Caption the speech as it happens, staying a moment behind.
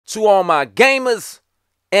To all my gamers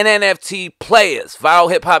and NFT players,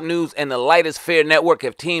 Viral Hip Hop News and the Lightest Fair Network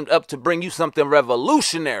have teamed up to bring you something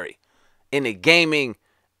revolutionary in the gaming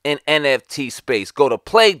and NFT space. Go to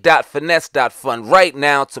play.finesse.fun right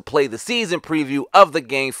now to play the season preview of the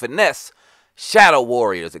game Finesse Shadow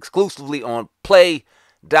Warriors exclusively on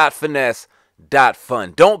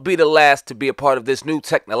play.finesse.fun. Don't be the last to be a part of this new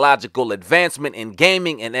technological advancement in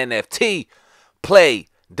gaming and NFT.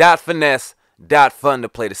 Play.finesse.fun to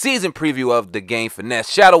play the season preview of the game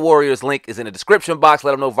Finesse Shadow Warriors. Link is in the description box.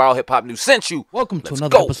 Let them know Viral Hip Hop News sent you. Welcome to Let's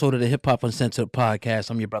another go. episode of the Hip Hop Uncensored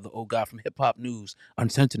podcast. I'm your brother O God from Hip Hop News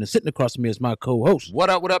Uncensored, and sitting across from me is my co-host.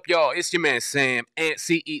 What up, y'all? It's your man Sam, and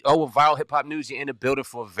CEO of Viral Hip Hop News. You're in the building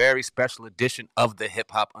for a very special edition of the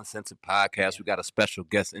Hip Hop Uncensored podcast. We got a special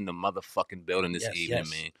guest in the motherfucking building this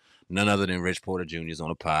evening, man. None other than Rich Porter Jr. is on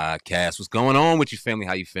the podcast. What's going on with you, family?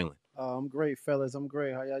 How you feeling? I'm great, fellas. I'm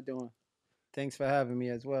great. How y'all doing? Thanks for having me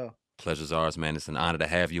as well. Pleasure's ours, man. It's an honor to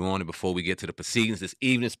have you on. And before we get to the proceedings this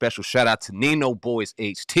evening, special shout out to Nino Boys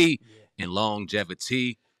HT and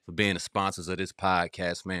Longevity for being the sponsors of this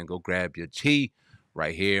podcast, man. Go grab your tea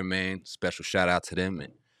right here, man. Special shout out to them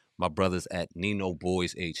and my brothers at Nino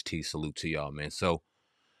Boys HT. Salute to y'all, man. So,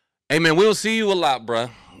 hey, man, we don't see you a lot, bro.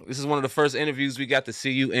 This is one of the first interviews we got to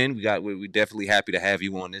see you in. We definitely happy to have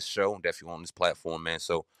you on this show, definitely on this platform, man.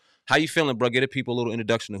 So, how you feeling, bro? Get the people a little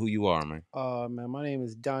introduction to who you are, man. Man, my name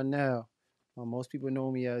is Donnell. Most people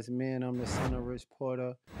know me as Man. I'm the son of Rich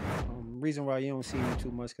Porter. Reason why you don't see me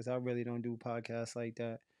too much because I really don't do podcasts like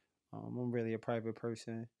that. I'm really a private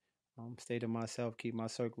person. Stay to myself, keep my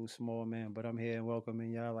circle small, man. But I'm here and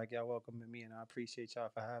welcoming y'all like y'all welcoming me, and I appreciate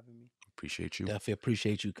y'all for having me. Appreciate you. Definitely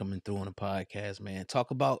appreciate you coming through on the podcast, man.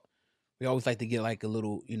 Talk about. We always like to get like a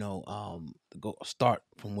little, go start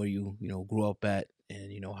from where you grew up at,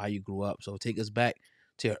 and how you grew up. So take us back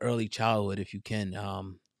to your early childhood, if you can.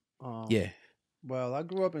 Yeah. Well, I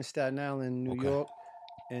grew up in Staten Island, New York,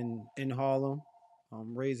 and in Harlem.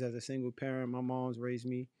 Raised as a single parent. My mom's raised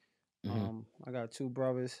me. I got two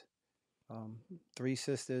brothers, three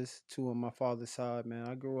sisters, two on my father's side. Man,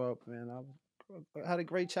 I grew up, man. I had a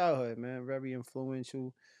great childhood, man. Very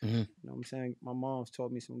influential. Mm-hmm. You know what I'm saying? My mom's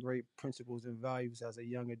taught me some great principles and values as a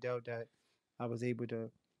young adult that I was able to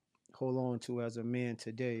hold on to as a man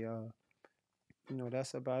today.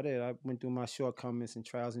 That's about it. I went through my shortcomings and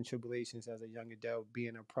trials and tribulations as a young adult,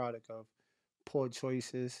 being a product of poor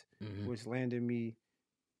choices, which landed me,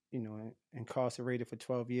 incarcerated for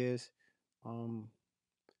 12 years. But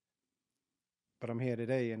I'm here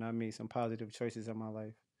today, and I made some positive choices in my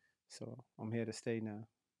life, so I'm here to stay now.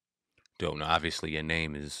 Dope. Now, obviously, your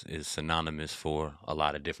name is synonymous for a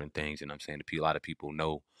lot of different things, and I'm saying a lot of people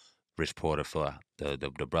know Rich Porter for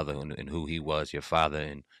the brother and who he was, your father,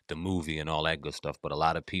 and the movie and all that good stuff. But a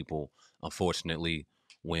lot of people, unfortunately,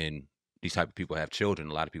 when these type of people have children,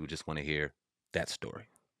 a lot of people just want to hear that story.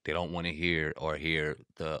 They don't want to hear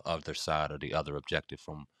the other side or the other objective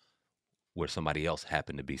from where somebody else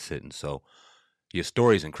happened to be sitting. So your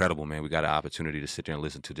story is incredible, man. We got an opportunity to sit there and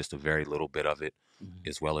listen to just a very little bit of it,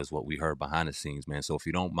 as well as what we heard behind the scenes, man. So if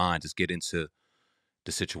you don't mind, just get into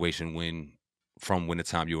the situation from the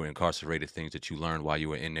time you were incarcerated, things that you learned while you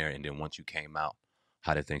were in there, and then once you came out,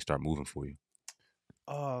 how did things start moving for you?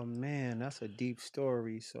 Oh man, that's a deep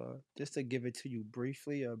story. So just to give it to you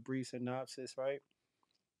briefly, a brief synopsis, right?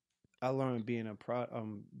 I learned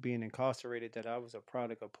being incarcerated that I was a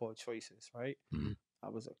product of poor choices, right? Mm-hmm. I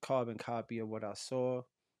was a carbon copy of what I saw,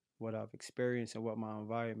 what I've experienced, and what my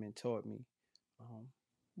environment taught me. Um,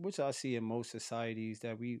 which I see in most societies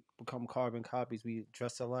that we become carbon copies. We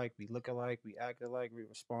dress alike, we look alike, we act alike, we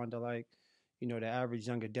respond alike. The average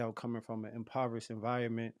young adult coming from an impoverished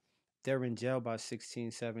environment, they're in jail by 16,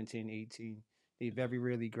 17, 18. They very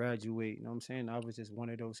rarely graduate. You know what I'm saying? I was just one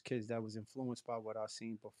of those kids that was influenced by what I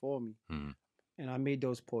seen before me. Mm-hmm. And I made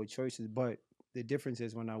those poor choices. But the difference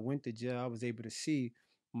is when I went to jail, I was able to see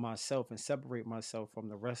myself and separate myself from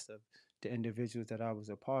the rest of the individuals that I was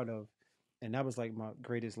a part of. And that was like my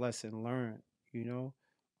greatest lesson learned, you know?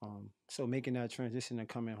 So making that transition and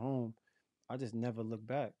coming home, I just never looked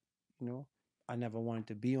back, you know? I never wanted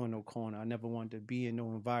to be on no corner. I never wanted to be in no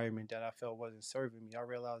environment that I felt wasn't serving me. I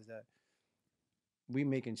realized that we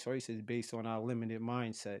making choices based on our limited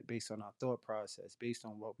mindset, based on our thought process, based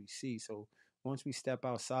on what we see. So once we step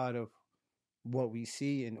outside of what we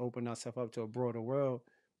see and open ourselves up to a broader world,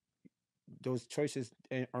 those choices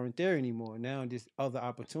aren't there anymore. Now there's other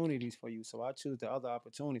opportunities for you. So I choose the other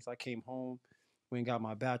opportunities. I came home, went and got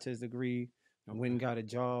my bachelor's degree, and went and got a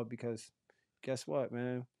job because guess what,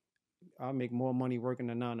 man? I make more money working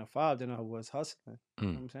a 9 to 5 than I was hustling. You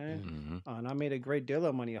know what I'm saying? Mm-hmm. And I made a great deal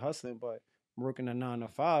of money hustling, but working a 9 to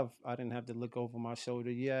 5, I didn't have to look over my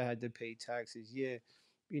shoulder. Yeah, I had to pay taxes. Yeah,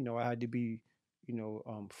 I had to be,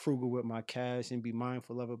 frugal with my cash and be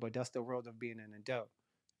mindful of it. But that's the world of being an adult.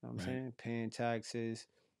 You know what I'm Right. saying? Paying taxes,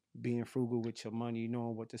 being frugal with your money,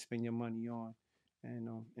 knowing what to spend your money on.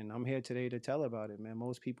 And I'm here today to tell about it, man.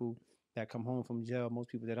 Most people that come home from jail, most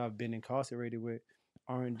people that I've been incarcerated with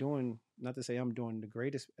aren't doing, not to say I'm doing the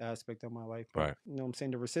greatest aspect of my life, but Right. you know what I'm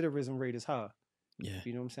saying? The recidivism rate is high. Yeah.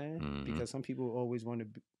 You know what I'm saying? Mm-hmm. Because some people always want to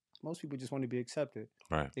be, most people just want to be accepted.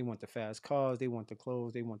 Right. They want the fast cars, they want the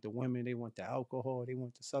clothes, they want the women, they want the alcohol, they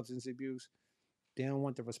want the substance abuse. They don't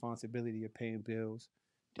want the responsibility of paying bills.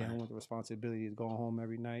 They don't Right. want the responsibility of going home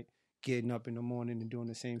every night, getting up in the morning and doing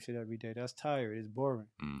the same shit every day. That's tired. It's boring.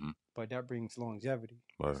 Mm-hmm. But that brings longevity.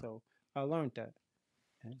 Right. So I learned that.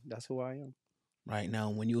 And that's who I am. Right now,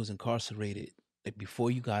 when you was incarcerated, like before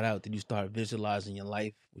you got out, did you start visualizing your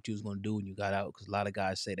life, what you was gonna do when you got out? Because a lot of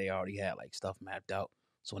guys say they already had like stuff mapped out,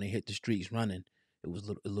 so when they hit the streets running, it was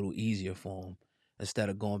a little easier for them instead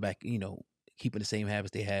of going back, keeping the same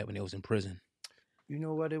habits they had when they was in prison. You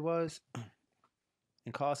know what it was?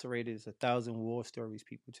 Incarcerated is 1,000 war stories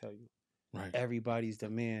people tell you. Right. Everybody's the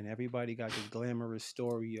man. Everybody got this glamorous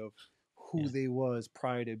story of who Yeah. they was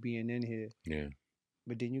prior to being in here. Yeah.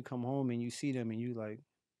 But then you come home and you see them and you like,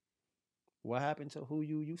 what happened to who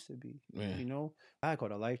you used to be? Yeah. I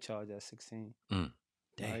got a life charge at 16, Mm.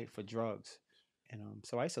 right, for drugs. And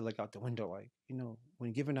so I used to look out the window like,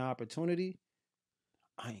 when given the opportunity,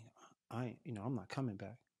 I'm not coming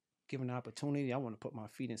back. Given the opportunity, I want to put my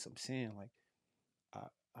feet in some sand. Like,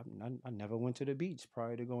 I never went to the beach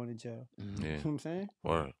prior to going to jail. Mhm. Yeah. You know what I'm saying?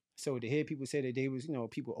 Word. So to hear people say that they was,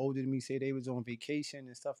 people older than me say they was on vacation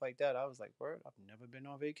and stuff like that, I was like, word, I've never been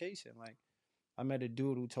on vacation. Like, I met a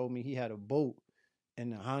dude who told me he had a boat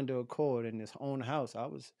and a Honda Accord in his own house. I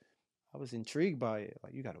was intrigued by it.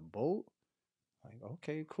 Like, you got a boat? Like,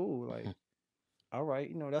 okay, cool. Like, all right,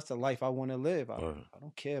 that's the life I want to live. I Word.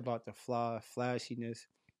 don't care about the flashiness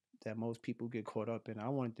that most people get caught up in. I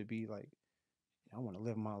want it to be like, I want to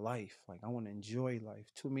live my life. Like, I want to enjoy life.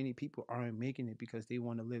 Too many people aren't making it because they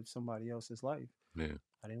want to live somebody else's life. Yeah.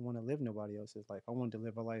 I didn't want to live nobody else's life. I wanted to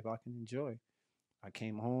live a life I can enjoy. I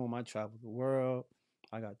came home. I traveled the world.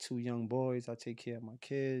 I got 2 young boys. I take care of my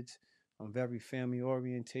kids. I'm very family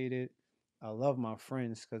orientated. I love my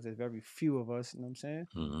friends because there's very few of us. You know what I'm saying?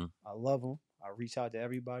 Mm-hmm. I love them. I reach out to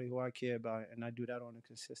everybody who I care about, and I do that on a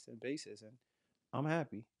consistent basis. And I'm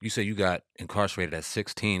happy. You say you got incarcerated at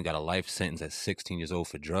 16, got a life sentence at 16 years old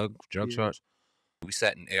for drug Yeah. charge. We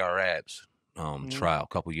sat in A.R. Ab's Mhm. trial a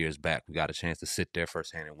couple years back. We got a chance to sit there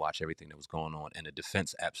firsthand and watch everything that was going on, and the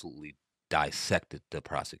defense absolutely dissected the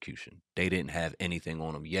prosecution. They didn't have anything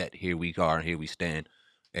on him yet. Here we are, and here we stand.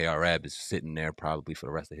 A.R. Ab is sitting there probably for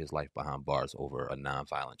the rest of his life behind bars over a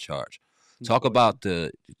nonviolent charge. Talk about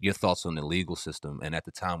your thoughts on the legal system, and at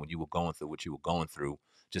the time when you were going through what you were going through,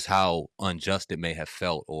 just how unjust it may have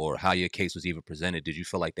felt, or how your case was even presented. Did you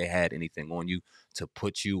feel like they had anything on you to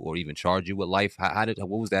put you or even charge you with life? What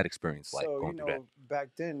was that experience like So, going through that?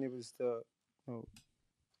 back then it was the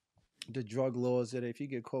drug laws that if you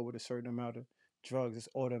get caught with a certain amount of drugs, it's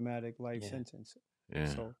automatic life Yeah. sentence. Yeah.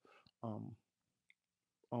 So,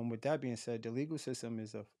 with that being said, the legal system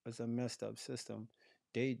is a messed up system.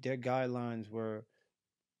 Their guidelines were,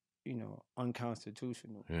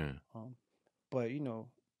 unconstitutional. Yeah. But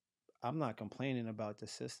I'm not complaining about the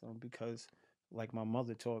system because, like my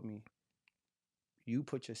mother taught me, you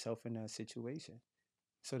put yourself in that situation.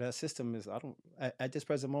 So that system is, I don't, at this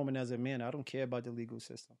present moment as a man, I don't care about the legal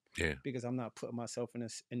system. Yeah. Because I'm not putting myself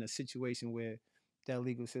in a situation where that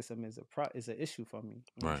legal system is an issue for me.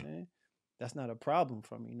 You know what I'm saying? That's not a problem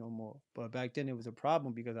for me no more. But back then it was a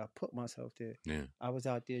problem because I put myself there. Yeah. I was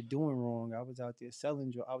out there doing wrong. I was out there selling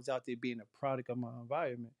drugs. I was out there being a product of my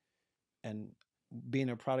environment. And being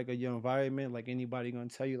a product of your environment, like anybody gonna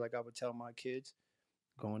tell you, like I would tell my kids,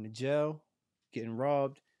 going to jail, getting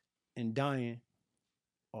robbed, and dying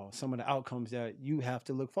are some of the outcomes that you have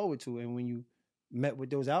to look forward to. And when you met with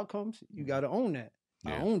those outcomes, you got to own that.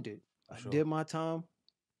 I Yeah. owned it. I Sure. did my time,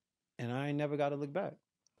 and I ain't never got to look back.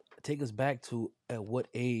 Take us back to at what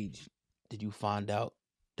age did you find out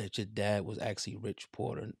that your dad was actually Rich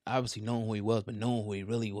Porter? And obviously knowing who he was, but knowing who he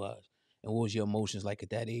really was. And what was your emotions like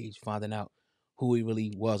at that age, finding out who he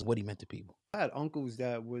really was, what he meant to people? I had uncles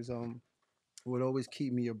that would always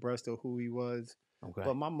keep me abreast of who he was. Okay.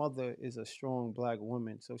 But my mother is a strong black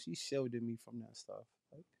woman, so she shielded me from that stuff.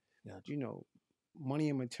 Like, Gotcha. money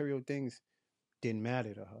and material things didn't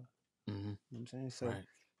matter to her. Mm-hmm. You know what I'm saying? So Right.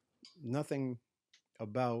 nothing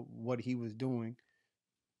about what he was doing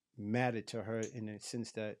mattered to her in the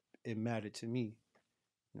sense that it mattered to me.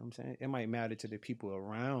 You know what I'm saying? It might matter to the people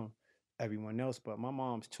around everyone else, but my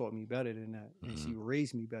mom's taught me better than that. And Mm-hmm. she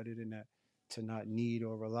raised me better than that, to not need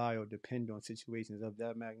or rely or depend on situations of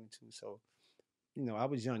that magnitude. So, I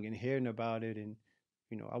was young and hearing about it, and,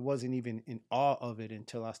 I wasn't even in awe of it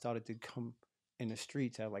until I started to come in the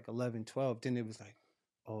streets at like 11, 12. Then it was like,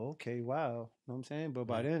 oh, okay, wow. You know what I'm saying? But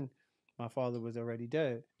by Right. then, my father was already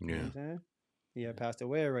dead. You know what Yeah. I'm saying? He had passed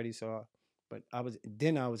away already. So, but I was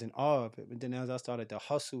in awe of it. But then as I started to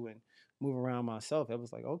hustle and move around myself, I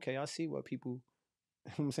was like, okay, I see what people, you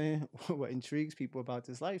know what I'm saying, what intrigues people about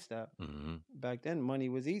this lifestyle. Mm-hmm. Back then, money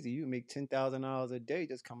was easy. You make $10,000 a day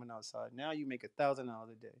just coming outside. Now you make $1,000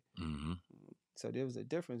 a day. Mm-hmm. So there was a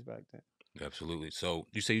difference back then. Absolutely. So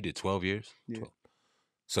you say you did 12 years? Yeah. 12.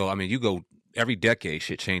 So, I mean, you go every decade,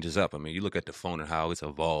 shit changes up. I mean, you look at the phone and how it's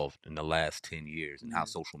evolved in the last 10 years and how Yeah.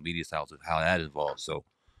 social media styles, how that evolved. So,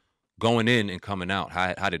 going in and coming out,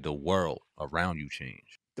 how did the world around you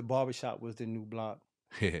change? The barbershop was the new block.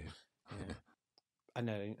 Yeah. Yeah. I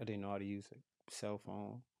didn't know how to use a cell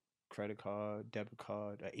phone, credit card, debit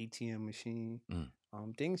card, an ATM machine.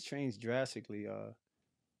 Mm. Things changed drastically.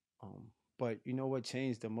 But you know what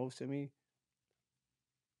changed the most to me?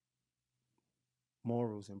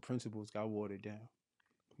 Morals and principles got watered down.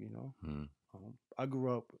 You know, Mm. I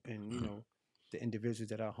grew up, and the individuals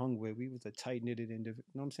that I hung with, we was a tight knitted you know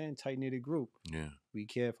what I'm saying, tight knitted group. Yeah. We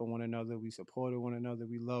cared for one another, we supported one another,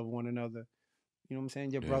 we loved one another. You know what I'm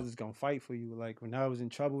saying? Your Yeah. brothers gonna fight for you. Like when I was in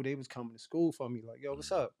trouble, they was coming to school for me. Like, yo,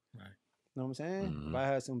 what's up? Right. You know what I'm saying? If Mm-hmm. I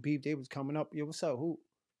had some beef, they was coming up. Yo, what's up? Who?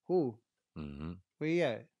 Mm-hmm. Where you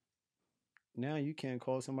at? Now you can't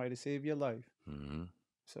call somebody to save your life. Mm-hmm.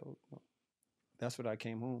 So that's what I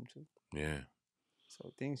came home to. Yeah.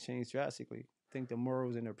 So things changed drastically. I think the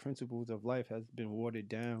morals and the principles of life has been watered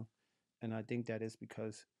down, and I think that is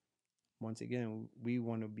because, once again, we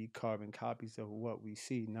want to be carbon copies of what we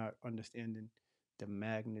see, not understanding the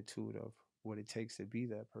magnitude of what it takes to be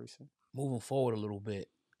that person. Moving forward a little bit,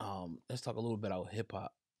 let's talk a little bit about hip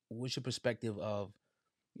hop. What's your perspective of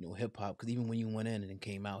hip hop? Because even when you went in and it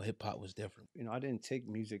came out, hip hop was different. I didn't take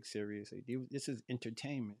music seriously. This is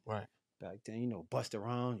entertainment. Right. Back then, bust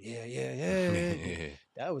around, yeah.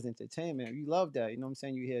 That was entertainment. You love that. You know what I'm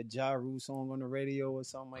saying? You hear Ja Rule song on the radio or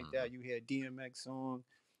something like that. You hear DMX song.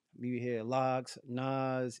 You hear Lox,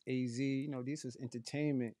 Nas, AZ. This is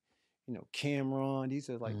entertainment. Cameron. These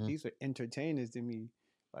are these are entertainers to me.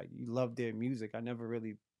 Like, you love their music. I never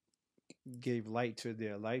really gave light to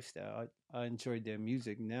their lifestyle. I enjoyed their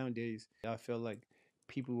music. Nowadays, I feel like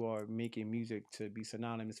people are making music to be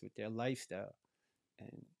synonymous with their lifestyle.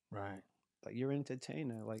 And Right. like, you're an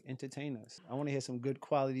entertainer. Like, entertain us. I want to hear some good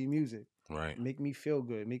quality music. Right. Make me feel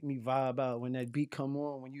good. Make me vibe out. When that beat come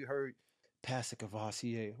on, when you heard Pastor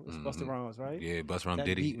Cavassier, it's Busta Rhymes, right? Yeah, Busta Rhymes That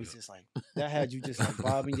Diddy. beat was just like, that had you just like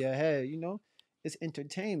bobbing your head, It's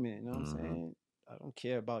entertainment, you know what I'm saying? I don't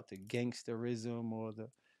care about the gangsterism or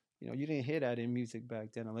you didn't hear that in music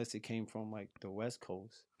back then unless it came from like the West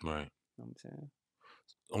Coast. Right. You know what I'm saying?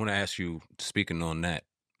 I want to ask you, speaking on that,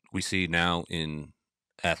 we see now in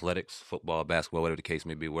athletics, football, basketball, whatever the case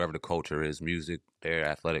may be, wherever the culture is, music, their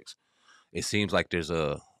athletics, it seems like there's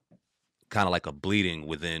a kind of like a bleeding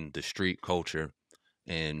within the street culture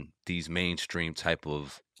and these mainstream type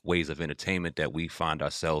of ways of entertainment that we find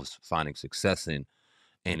ourselves finding success in.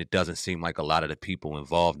 And it doesn't seem like a lot of the people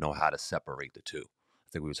involved know how to separate the two. I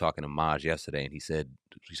think we were talking to Maj yesterday, and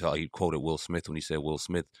he quoted Will Smith when he said Will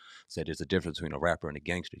Smith said there's a difference between a rapper and a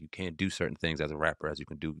gangster. You can't do certain things as a rapper as you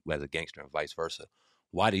can do as a gangster, and vice versa.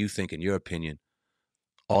 Why do you think, in your opinion,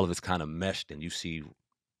 all of it's kind of meshed, and you see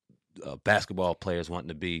basketball players wanting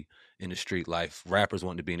to be in the street life, rappers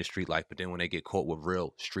wanting to be in the street life, but then when they get caught with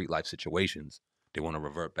real street life situations, they want to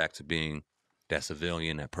revert back to being that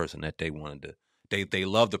civilian, that person that they wanted to. They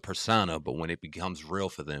love the persona, but when it becomes real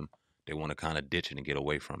for them, they want to kind of ditch it and get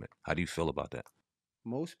away from it. How do you feel about that?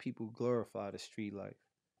 Most people glorify the street life.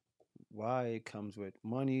 Why? It comes with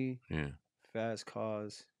money, Yeah, fast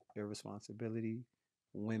cars, irresponsibility,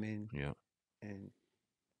 women, yeah, and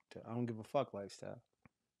the I don't give a fuck lifestyle.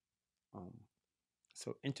 Um,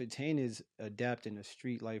 so entertainers adapting the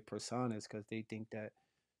street life personas because they think that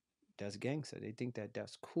that's gangster. They think that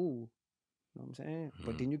that's cool. You know what I'm saying?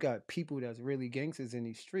 But then you got people that's really gangsters in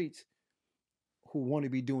these streets who want to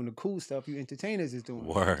be doing the cool stuff you entertainers is doing.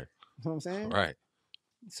 word, You know what I'm saying? right,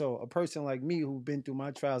 So a person like me who's been through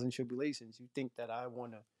my trials and tribulations, you think that I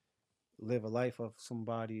want to live a life of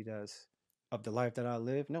somebody that's of the life that I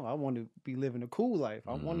live? No, I want to be living a cool life.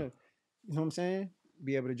 I want to, you know what I'm saying?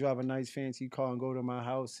 Be able to drive a nice fancy car and go to my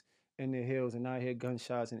house in the hills and not hear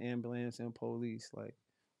gunshots and ambulance and police. Like,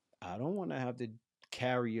 I don't want to have to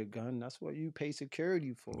carry a gun. That's what you pay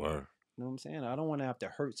security for. Word. You know what I'm saying? I don't want to have to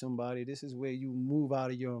hurt somebody. This is where you move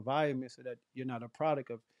out of your environment so that you're not a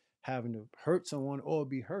product of having to hurt someone or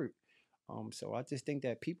be hurt. So I just think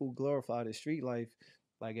that people glorify the street life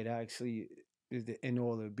like it actually is the end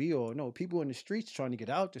all or be all. No, people in the streets trying to get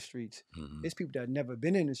out the streets. Hmm. It's people that never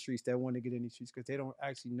been in the streets that want to get in the streets because they don't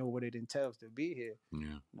actually know what it entails to be here. Yeah. You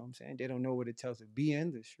know what I'm saying? They don't know what it tells to be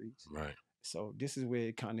in the streets. Right. So this is where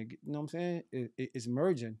it kind of, you know what I'm saying? It's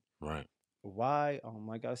merging. Right. Why?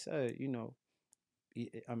 Like I said,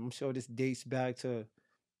 I'm sure this dates back to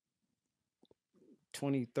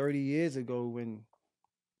 20, 30 years ago when,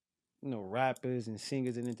 rappers and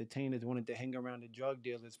singers and entertainers wanted to hang around the drug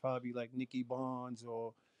dealers, probably like Nicky Bonds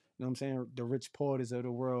or, you know what I'm saying, the Rich Porters of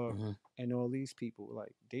the world Mm-hmm. and all these people.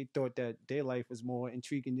 Like they thought that their life was more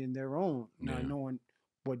intriguing than their own, not Yeah. knowing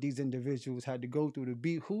what these individuals had to go through to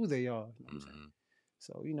be who they are. You know what I'm saying? Hmm.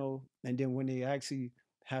 So, and then when they actually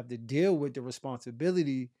have to deal with the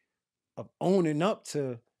responsibility of owning up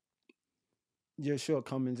to your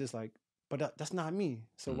shortcomings, it's like, but that's not me.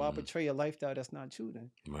 So why Mhm. portray a lifestyle that's not you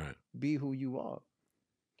then? Right. Be who you are.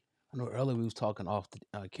 I know earlier we was talking off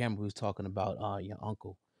the camera. We was talking about your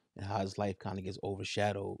uncle and how his life kind of gets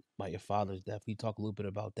overshadowed by your father's death. Can you talk a little bit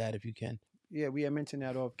about that if you can? Yeah, we had mentioned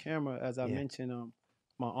that off camera. As I Yeah. mentioned,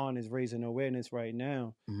 my aunt is raising awareness right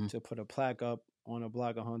now Mhm. to put a plaque up on a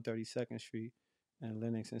block of 132nd Street and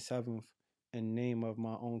Lenox and 7th in name of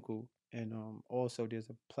my uncle. And also there's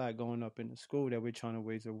a plaque going up in the school that we're trying to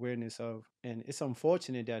raise awareness of. And it's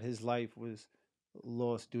unfortunate that his life was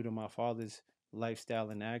lost due to my father's lifestyle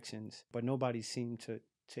and actions, but nobody seemed to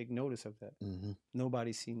take notice of that. Mm-hmm.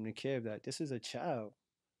 Nobody seemed to care that this is a child.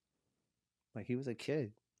 Like he was a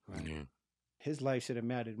kid. Right. Yeah. His life should have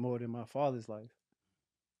mattered more than my father's life.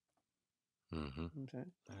 Hmm. You know what I'm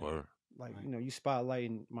saying? Word. Like, Right. you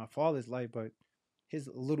spotlighting my father's life, but his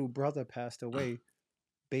little brother passed away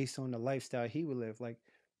based on the lifestyle he would live. Like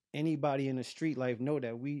anybody in the street life know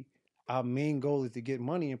that our main goal is to get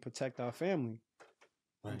money and protect our family.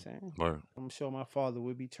 You know what I'm saying? Word. I'm sure my father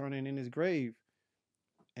would be turning in his grave.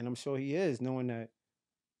 And I'm sure he is, knowing that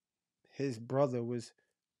his brother was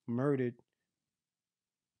murdered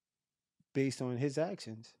based on his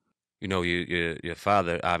actions. You know, your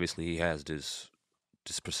father obviously he has this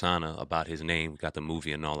persona about his name. We got the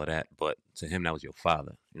movie and all of that, but to him that was your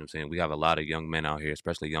father. You know what I'm saying? We have a lot of young men out here,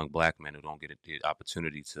 especially young black men, who don't get the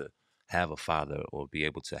opportunity to have a father or be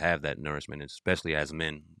able to have that nourishment. And especially as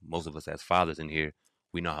men, most of us as fathers in here,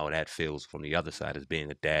 we know how that feels from the other side as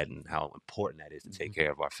being a dad and how important that is to take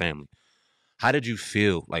care of our family. How did you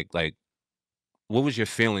feel? Like what was your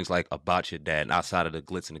feelings like about your dad outside of the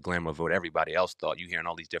glitz and the glamour of what everybody else thought? You hearing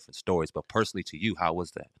all these different stories, but personally to you, how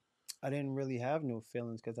was that? I didn't really have no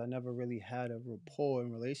feelings because I never really had a rapport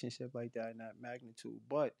and relationship like that in that magnitude.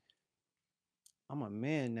 But I'm a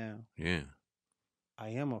man now. Yeah. I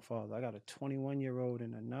am a father. I got a 21-year-old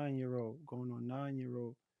and a 9-year-old, going on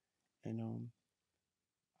 9-year-old, and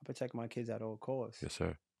I protect my kids at all costs. Yes,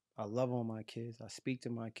 sir. I love on my kids. I speak to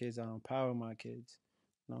my kids. I empower my kids.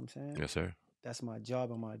 You know what I'm saying? Yes, sir. That's my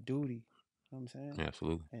job and my duty. You know what I'm saying? Yeah,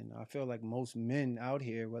 absolutely. And I feel like most men out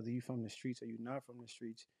here, whether you from the streets or you not from the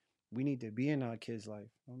streets, we need to be in our kids' life.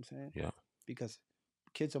 You know what I'm saying? Yeah. Because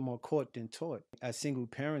kids are more caught than taught. As single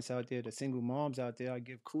parents out there, the single moms out there, I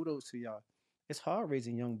give kudos to y'all. It's hard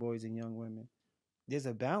raising young boys and young women. There's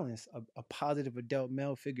a balance. A positive adult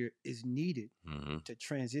male figure is needed Mm-hmm. to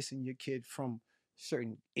transition your kid from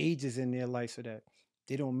certain ages in their life so that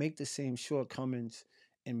they don't make the same shortcomings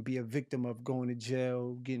and be a victim of going to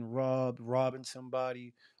jail, getting robbed, robbing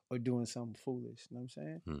somebody, or doing something foolish. You know what I'm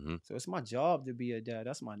saying? Mm-hmm. So it's my job to be a dad.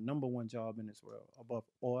 That's my number one job in this world, above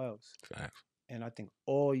all else. Facts. And I think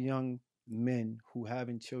all young men who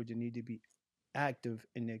having children need to be active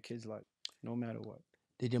in their kids' life, no matter what.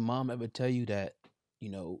 Did your mom ever tell you that,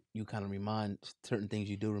 you kind of remind certain things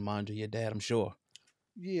you do remind you of your dad? I'm sure.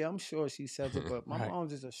 Yeah, I'm sure she says it, but my Right.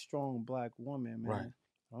 mom's just a strong black woman, man. Right.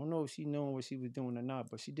 I don't know if she knowing what she was doing or not,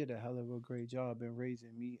 but she did a hell of a great job in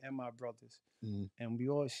raising me and my brothers. Mm-hmm. And we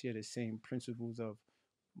all share the same principles of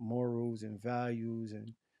morals and values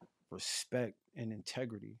and respect and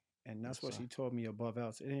integrity. And that's Yes, what sir. she taught me above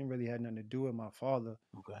else. It didn't really have nothing to do with my father.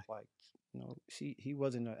 Okay. Like, he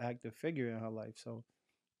wasn't an active figure in her life, so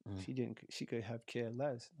Mm. she could have cared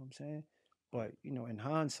less. You know what I'm saying? But in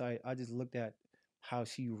hindsight, I just looked at how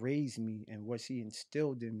she raised me and what she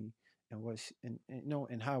instilled in me and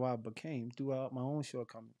and how I became throughout my own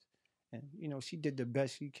shortcomings. And she did the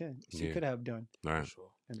best she Yeah. could have done. Right.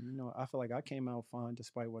 Sure. And I feel like I came out fine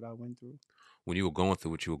despite what I went through. when you were going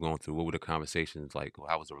through what you were going through, what were the conversations like? Or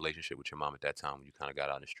how was the relationship with your mom at that time when you kind of got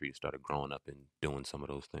out in the street and started growing up and doing some of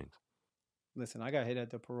those things? Listen, I got hit at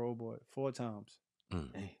the parole board 4 times.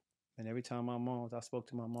 Mm, Hey, And every time I spoke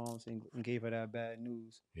to my moms and gave her that bad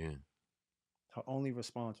news, yeah. her only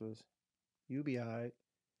response was, "You be all right.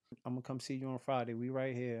 I'm gonna come see you on Friday. We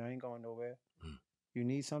right here. I ain't going nowhere. Mm, You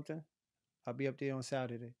need something? I'll be up there on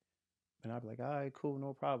Saturday." And I'd be like, "All right, cool,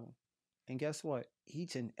 no problem." And guess what?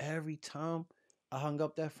 Each and every time I hung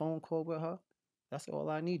up that phone call with her, that's all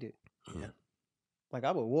I needed. mm, yeah. Like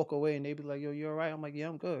I would walk away and they'd be like, "Yo, you all right?" I'm like, "Yeah,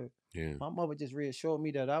 I'm good." yeah. My mother just reassured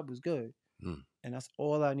me that I was good. Mm. And that's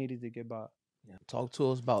all I needed to get by. Yeah. Talk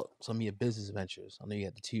to us about some of your business ventures. I know you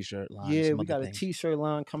had the T-shirt line and Yeah, some we other got a things. t-shirt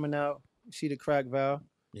line coming out. You see the crack valve,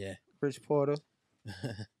 Yeah. Rich Porter,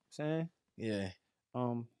 saying? Yeah.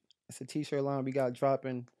 Um, it's a t-shirt line we got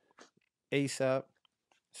dropping ASAP.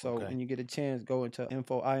 So Okay. when you get a chance, go into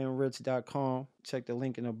infoiamrich.com, check the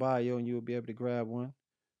link in the bio, and you'll be able to grab one.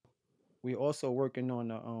 We're also working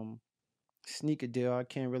on a sneaker deal. I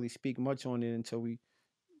can't really speak much on it until we, you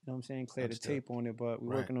know what I'm saying, clear the Understood. tape on it. But we're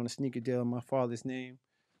Right. working on a sneaker deal in my father's name.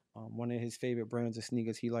 One of his favorite brands of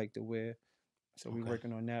sneakers he liked to wear. So we're Okay.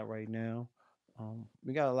 working on that right now.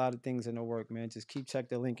 We got a lot of things in the work, man. Just check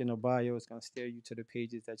the link in the bio. It's gonna steer you to the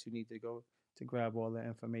pages that you need to go to grab all the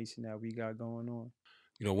information that we got going on.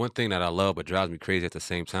 You know, one thing that I love but drives me crazy at the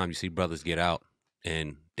same time, you see brothers get out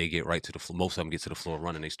and they get right to the floor. Most of them get to the floor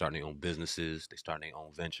running. They start their own businesses. They start their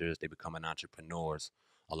own ventures. They becoming entrepreneurs.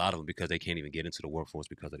 A lot of them because they can't even get into the workforce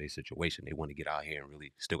because of their situation. They want to get out here and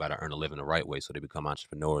really still got to earn a living the right way. So they become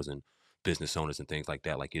entrepreneurs and business owners and things like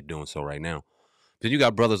that, like you're doing so right now. Then you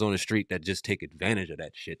got brothers on the street that just take advantage of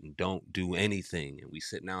that shit and don't do anything. And we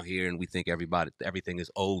sitting out here and we think everything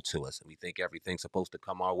is owed to us, and we think everything's supposed to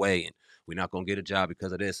come our way, and we're not gonna get a job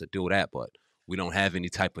because of this or do that. But we don't have any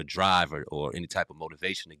type of drive or any type of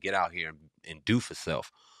motivation to get out here and do for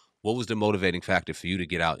self. What was the motivating factor for you to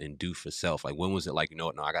get out and do for self? Like when was it like, you know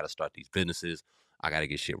what, no, I gotta start these businesses, I gotta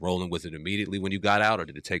get shit rolling. Was it immediately when you got out or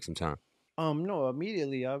did it take some time? No,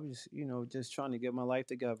 immediately I was, just trying to get my life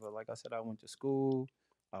together. Like I said, I went to school,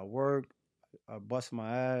 I worked, I bust my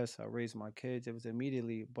ass, I raised my kids. It was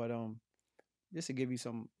immediately, but just to give you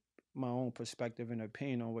some my own perspective and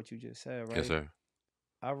opinion on what you just said, Yes, right? sir.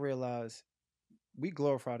 I realized we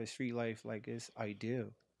glorify the street life like it's ideal.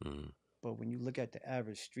 Mm, But when you look at the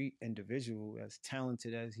average street individual, as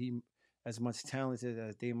talented as as much talented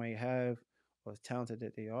as they might have, or as talented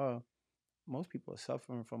that they are, most people are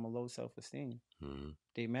suffering from a low self-esteem. mm,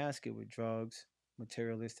 They mask it with drugs,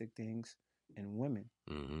 materialistic things, and women.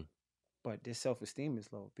 mm, But their self-esteem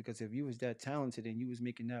is low because if you was that talented and you was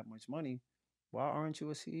making that much money, why aren't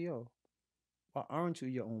you a CEO? Why aren't you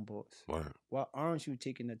your own boss? word. Why aren't you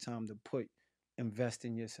taking the time to invest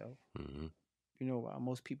in yourself? Mm,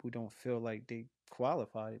 Most people don't feel like they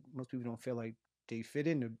qualified. Most people don't feel like they fit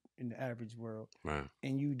in the average world. right.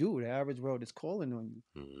 And you do. The average world is calling on you.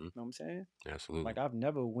 Mm, You know what I'm saying? absolutely. Like I've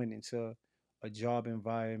never went into a job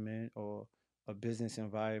environment or a business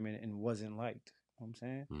environment and wasn't liked. You know what I'm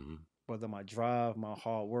saying? Mm, Whether my drive, my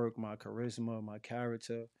hard work, my charisma, my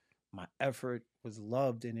character, my effort was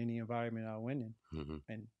loved in any environment I went in. mm,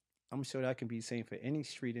 And I'm sure that can be the same for any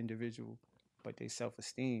street individual, but their self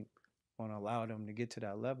esteem won't allow them to get to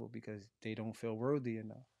that level because they don't feel worthy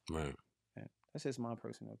enough. right. And that's just my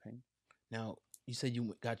personal opinion. Now, you said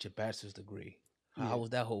you got your bachelor's degree. How Yeah. was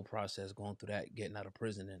that whole process going through that, getting out of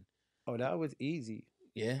prison? And Oh, that was easy.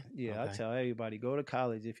 yeah, Yeah, I okay, tell everybody go to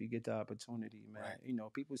college if you get the opportunity, man.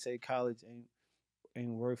 right, People say college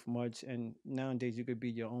ain't worth much, and nowadays you could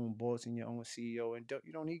be your own boss and your own CEO, and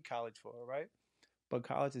you don't need college for it, right? But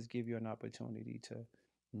colleges give you an opportunity to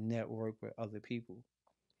network with other people.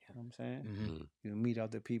 You know what I'm saying? mm-hmm. Mm, You meet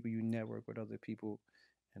other people, you network with other people,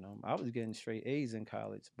 and I was getting straight A's in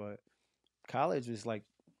college, but college was like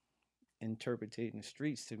interpreting the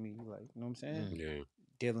streets to me, like you know what I'm saying? Mm. yeah.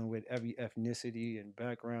 Dealing with every ethnicity and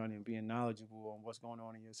background and being knowledgeable on what's going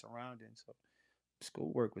on in your surroundings. So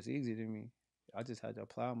schoolwork was easy to me. I just had to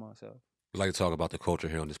apply myself. We like to talk about the culture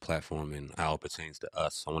here on this platform and how it pertains to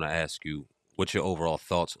us. I want to ask you, what's your overall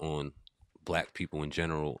thoughts on black people in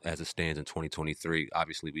general as it stands in 2023?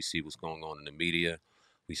 Obviously, we see what's going on in the media.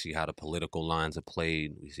 We see how the political lines are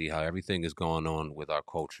played. We see how everything is going on with our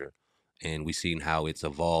culture. And we've seen how it's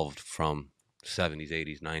evolved from 70s,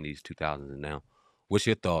 80s, 90s, 2000s, and now. What's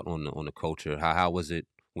your thought on the culture? How was it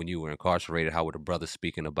when you were incarcerated? How were the brothers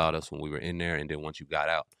speaking about us when we were in there? And then once you got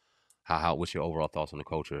out, what's your overall thoughts on the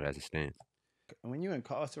culture as it stands? And when you're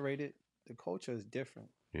incarcerated, the culture is different.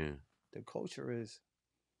 Yeah. The culture is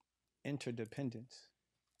interdependence.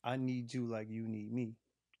 I need you like you need me.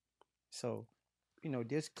 So,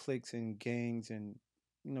 there's cliques and gangs and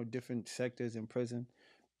different sectors in prison,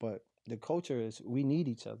 but the culture is we need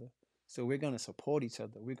each other. So we're gonna support each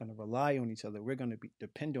other. We're gonna rely on each other. We're gonna be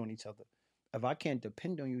depend on each other. If I can't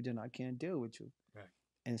depend on you, then I can't deal with you. Right.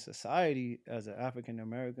 In society, as an African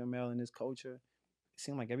American male in this culture, it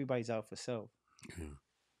seems like everybody's out for self. Yeah.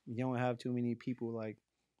 You don't have too many people like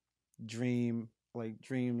Dream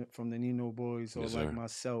from the Nino Boys, or Yes, like sir.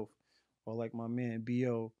 myself, or like my man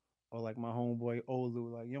Bo, or like my homeboy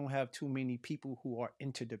Olu. Like you don't have too many people who are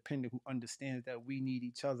interdependent, who understands that we need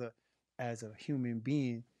each other as a human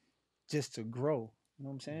being just to grow. You know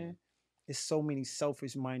what I'm saying? It's so many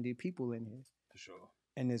selfish minded people in here For sure.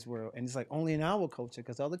 in this world. And it's like only in our culture,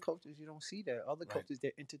 because other cultures you don't see that. Other Right. cultures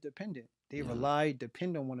they're interdependent. They Mhm.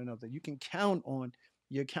 depend on one another. You can count on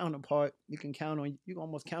your counterpart. You can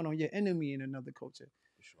almost count on your enemy in another culture.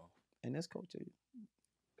 For sure. In this culture,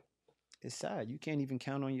 it's sad. You can't even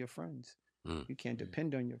count on your friends. Mm. You can't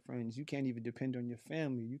depend on your friends. You can't even depend on your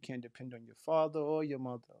family. You can't depend on your father or your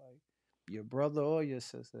mother, like your brother or your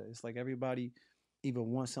sister. It's like everybody either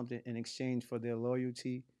wants something in exchange for their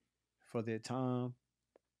loyalty, for their time,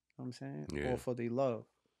 know what I'm saying, Yeah. or for their love.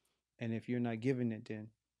 And if you're not giving it, then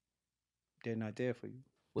they're not there for you.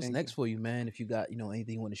 What's Thank next you. for you, man? If you got,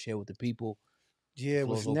 anything you want to share with the people, Yeah,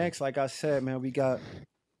 floor's what's open. next? Like I said, man, we got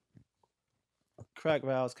crack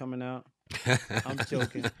valves coming out. I'm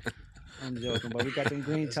joking. I'm joking, but we got them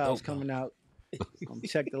green That's tops dope, though. coming out.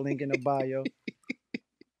 Check the link in the bio.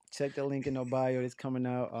 Check the link in the bio. It's coming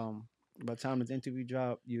out. By the time this interview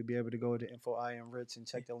drop, you'll be able to go to Info I Am Rich and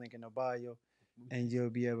check the link in the bio, and you'll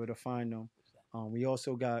be able to find them. We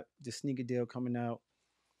also got the sneaker deal coming out.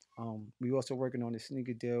 We also working on the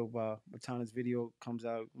sneaker deal. By the time this video comes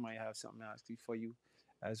out, we might have something actually for you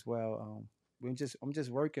as well. I'm just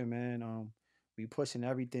working, man. We pushing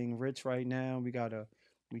everything rich right now.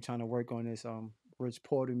 We trying to work on this Rich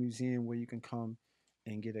Porter Museum where you can come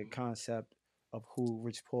and get a concept of who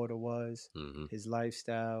Rich Porter was, Hmm. his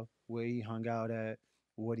lifestyle, where he hung out at,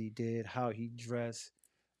 what he did, how he dressed,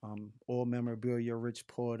 all memorabilia Rich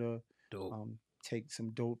Porter, Dope. take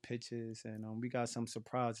some dope pictures, and we got some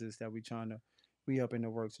surprises that we up in the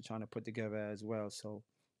works of trying to put together as well. So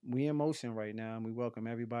we in motion right now, and we welcome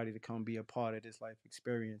everybody to come be a part of this life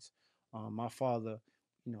experience. My father,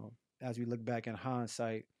 you know, as we look back in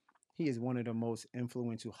hindsight, he is one of the most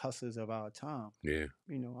influential hustlers of our time. Yeah.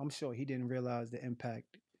 I'm sure he didn't realize the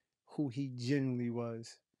impact who he genuinely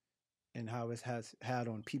was and how it has had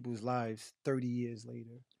on people's lives 30 years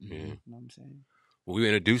later. Yeah. Mhm. You know what I'm saying? Well, we were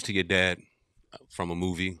introduced to your dad from a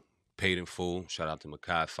movie, Paid in Full. Shout out to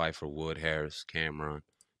Makai Pfeiffer, Wood Harris, Cameron.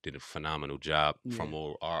 Did a phenomenal job from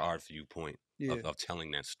Yeah. our viewpoint Yeah. of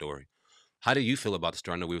telling that story. How do you feel about the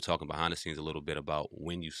story? I know we were talking behind the scenes a little bit about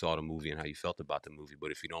when you saw the movie and how you felt about the movie,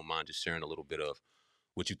 but if you don't mind just sharing a little bit of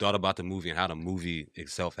what you thought about the movie and how the movie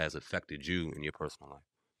itself has affected you in your personal life.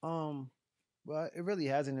 Um, but it really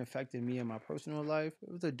hasn't affected me in my personal life.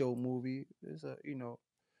 It was a dope movie. It's a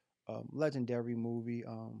legendary movie.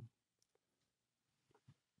 Um,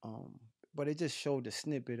 but it just showed a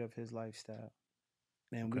snippet of his lifestyle,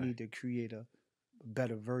 and we Okay. need to create a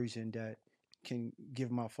better version that can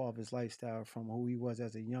give my father's lifestyle from who he was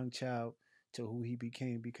as a young child to who he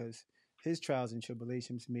became, because his trials and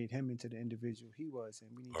tribulations made him into the individual he was,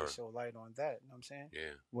 and we need to Or show light on that. You know what I'm saying?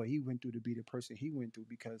 yeah, What he went through to be the person he went through,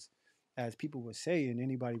 because as people would say, and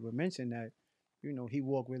anybody would mention that, he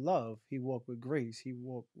walked with love, he walked with grace, he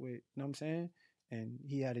walked with, you know what I'm saying? And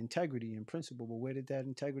he had integrity and principle. But where did that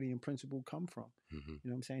integrity and principle come from? hmm You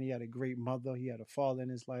know what I'm saying? He had a great mother, he had a father in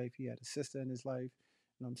his life, he had a sister in his life.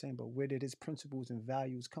 You know what I'm saying? But where did his principles and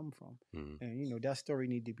values come from? hmm And that story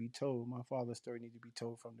need to be told. My father's story need to be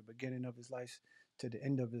told from the beginning of his life to the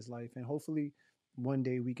end of his life. And hopefully one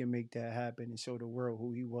day we can make that happen and show the world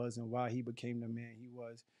who he was and why he became the man he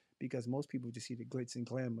was. Because most people just see the glitz and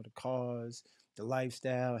glamour, the cars, the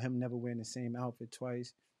lifestyle, him never wearing the same outfit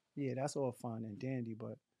twice. Yeah, that's all fine and dandy,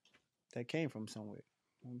 but that came from somewhere.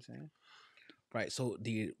 You know what I'm saying? Right. So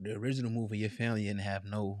the original movie, your family didn't have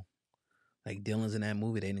no like dealings in that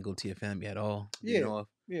movie. They didn't go to your family at all. Do you Yeah, know of?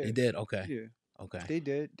 yeah, They did. Okay. yeah. Okay. They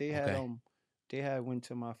did. Okay. They had went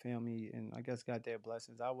to my family and I guess got their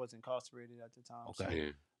blessings. I was incarcerated at the time, Okay. so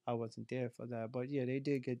yeah, I wasn't there for that. But yeah, they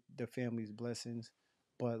did get the family's blessings.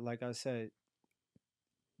 But like I said,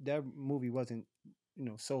 that movie wasn't,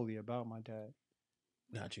 solely about my dad.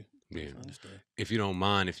 Got you. yeah. Understood. If you don't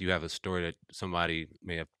mind, if you have a story that somebody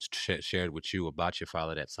may have shared with you about your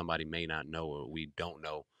father that somebody may not know or we don't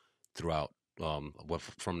know throughout, what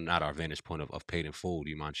from not our vantage point of Paid in Full, do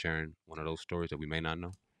you mind sharing one of those stories that we may not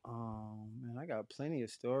know? Man, I got plenty of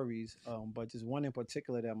stories, but just one in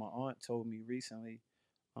particular that my aunt told me recently.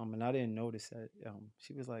 And I didn't notice that.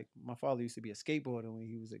 She was like, my father used to be a skateboarder when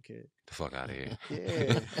he was a kid. The fuck out of here.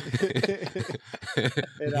 Yeah.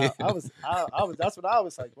 And I was that's what I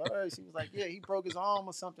was like. What? She was like, yeah, he broke his arm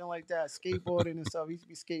or something like that, skateboarding and stuff. He used to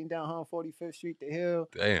be skating down 145th Street, the hill.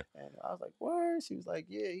 Damn. And I was like, what? She was like,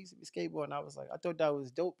 yeah, he used to be skateboarding. I was like, I thought that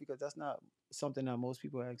was dope because that's not something that most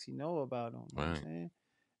people actually know about him. You know what I'm Right. saying?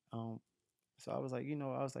 Um, so I was like,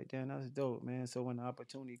 I was like, damn, that's dope, man. So when the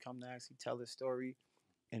opportunity come to actually tell his story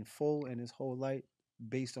in full and his whole life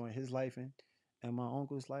based on his life and my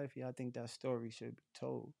uncle's life, yeah, I think that story should be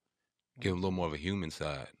told. You know Give what him a I'm little more saying? of a human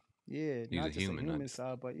side. Yeah, He's a not just a human. Not human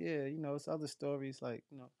side, but yeah, it's other stories like,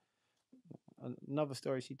 another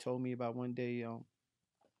story she told me about one day,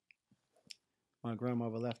 my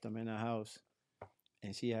grandmother left them in the house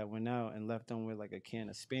and she had went out and left them with like a can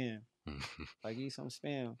of spam. Like, eat some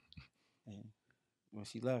spam. And when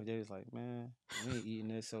she left, they was like, man, we ain't eating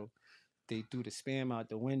this. So they threw the spam out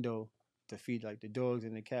the window to feed like the dogs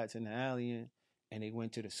and the cats in the alley, and they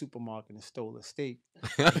went to the supermarket and stole a steak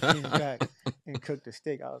and came back and cooked the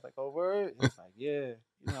steak. I was like, oh, word? It's like, yeah.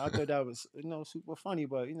 I thought that was, super funny,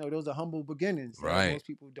 but, those are humble beginnings that Right. most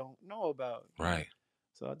people don't know about. Right.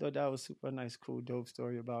 So I thought that was super nice, cool, dope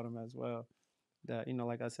story about him as well. That,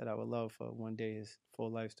 like I said, I would love for one day his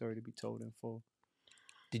full life story to be told in full.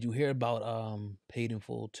 Did you hear about Paid in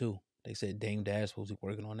Full too? They said Dame Dash supposed to be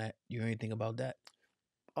working on that. You hear anything about that?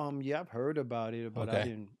 Yeah, I've heard about it, but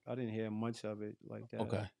Okay. I didn't hear much of it like that.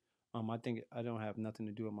 Okay. I think I don't have nothing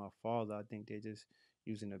to do with my father. I think they're just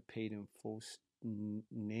using a paid in full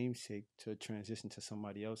namesake to transition to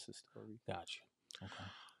somebody else's story. Gotcha. Okay.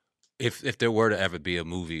 If there were to ever be a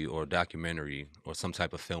movie or a documentary or some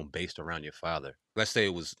type of film based around your father, let's say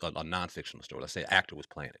it was a non-fictional story. Let's say an actor was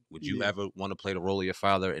playing it. Would you Yeah. ever want to play the role of your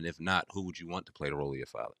father? And if not, who would you want to play the role of your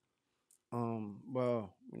father?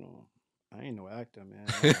 Well, I ain't no actor, man.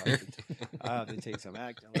 I have to take some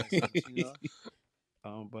acting lessons,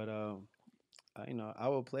 But I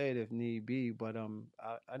will play it if need be. But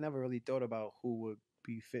I never really thought about who would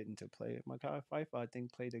be fitting to play it. Mekhi Phifer, I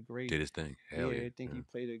think, played a great. Did his thing. Hell yeah. I think he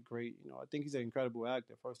played a great. I think he's an incredible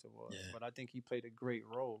actor, first of all. Yeah. But I think he played a great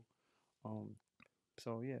role.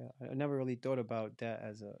 So yeah, I never really thought about that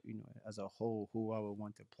as as a whole, who I would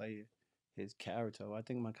want to play his character. I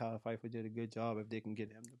think Mekhi Phifer did a good job if they can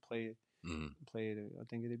get him to play it. Play it. I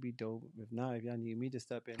think it'd be dope. If not, if y'all need me to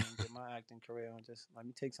step in and get my acting career on, just let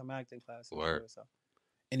me take some acting classes. Word. So.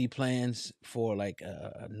 Any plans for like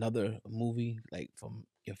another movie, like from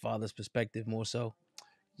your father's perspective, more so?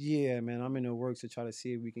 Yeah, man, I'm in the works to try to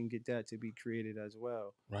see if we can get that to be created as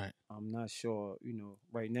well. Right. I'm not sure.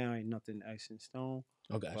 Right now ain't nothing etched in stone.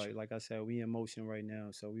 Okay. But like I said, we in motion right now,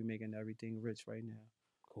 so we making everything rich right now.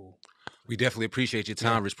 Cool. We definitely appreciate your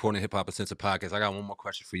time, Rich Porter, Hip Hop Uncensored Podcast. I got one more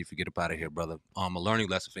question for you. Forget about it here, brother. A learning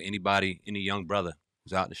lesson for anybody, any young brother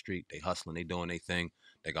who's out in the street. They hustling, they doing their thing.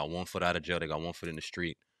 They got one foot out of jail. They got one foot in the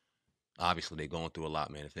street. Obviously, they going through a lot,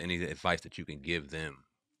 man. If any advice that you can give them,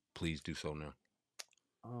 please do so now.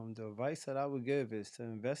 The advice that I would give is to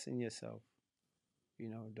invest in yourself.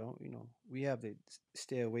 Don't we have to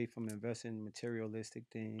stay away from investing in materialistic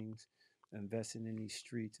things, investing in these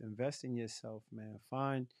streets. Invest in yourself, man.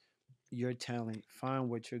 Find your talent, find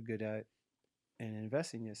what you're good at, and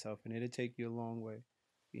invest in yourself, and it'll take you a long way.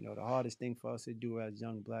 The hardest thing for us to do as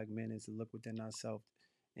young black men is to look within ourselves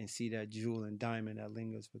and see that jewel and diamond that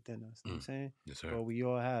lingers within us. You know what I'm saying? Yes, sir. But we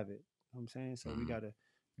all have it. You know what I'm saying? So we gotta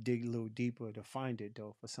dig a little deeper to find it,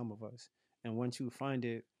 though, for some of us. And once you find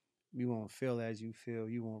it, you won't feel as you feel,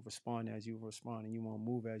 you won't respond as you respond, and you won't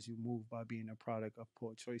move as you move by being a product of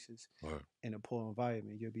poor choices in a poor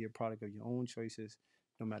environment. You'll be a product of your own choices,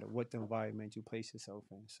 no matter what the environment you place yourself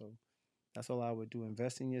in. So that's all I would do.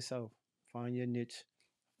 Invest in yourself. Find your niche.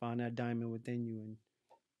 Find that diamond within you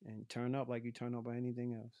and turn up like you turn up by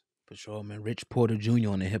anything else. For sure, man. Rich Porter Jr.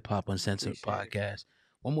 on the Hip Hop Uncensored Appreciate Podcast.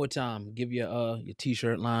 One more time, give your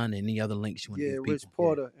T-shirt line and any other links you want to give people. Rich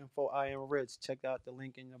Porter, info I am Rich. Check out the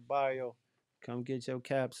link in your bio. Come get your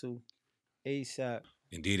capsule ASAP.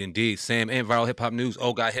 Indeed. Sam and Viral Hip Hop News,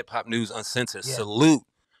 Old Guy Hip Hop News Uncensored. Yeah. Salute.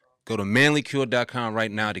 Go to manlycure.com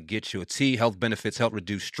right now to get your tea. Health benefits, help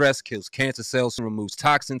reduce stress, kills cancer cells, removes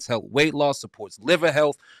toxins, help weight loss, supports liver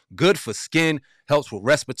health, good for skin, helps with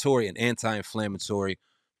respiratory and anti-inflammatory.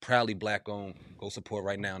 Proudly black owned. Go support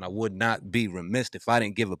right now. And I would not be remiss if I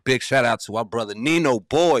didn't give a big shout out to our brother Nino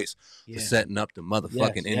Boys for setting up the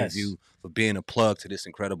motherfucking interview, for being a plug to this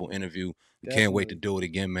incredible interview. We can't wait to do it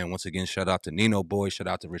again, man. Once again, shout out to Nino Boys. Shout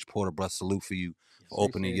out to Rich Porter, bro. Salute for you for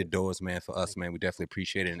opening your doors, man, for us, man. We definitely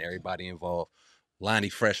appreciate it and everybody involved. Lonnie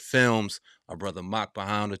Fresh Films, our brother Mock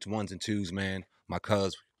behind the ones and twos, man. My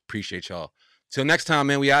cuz, appreciate y'all. Till next time,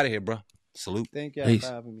 man, we out of here, bro. Salute. Thank y'all Peace.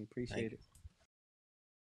 for having me. Appreciate it.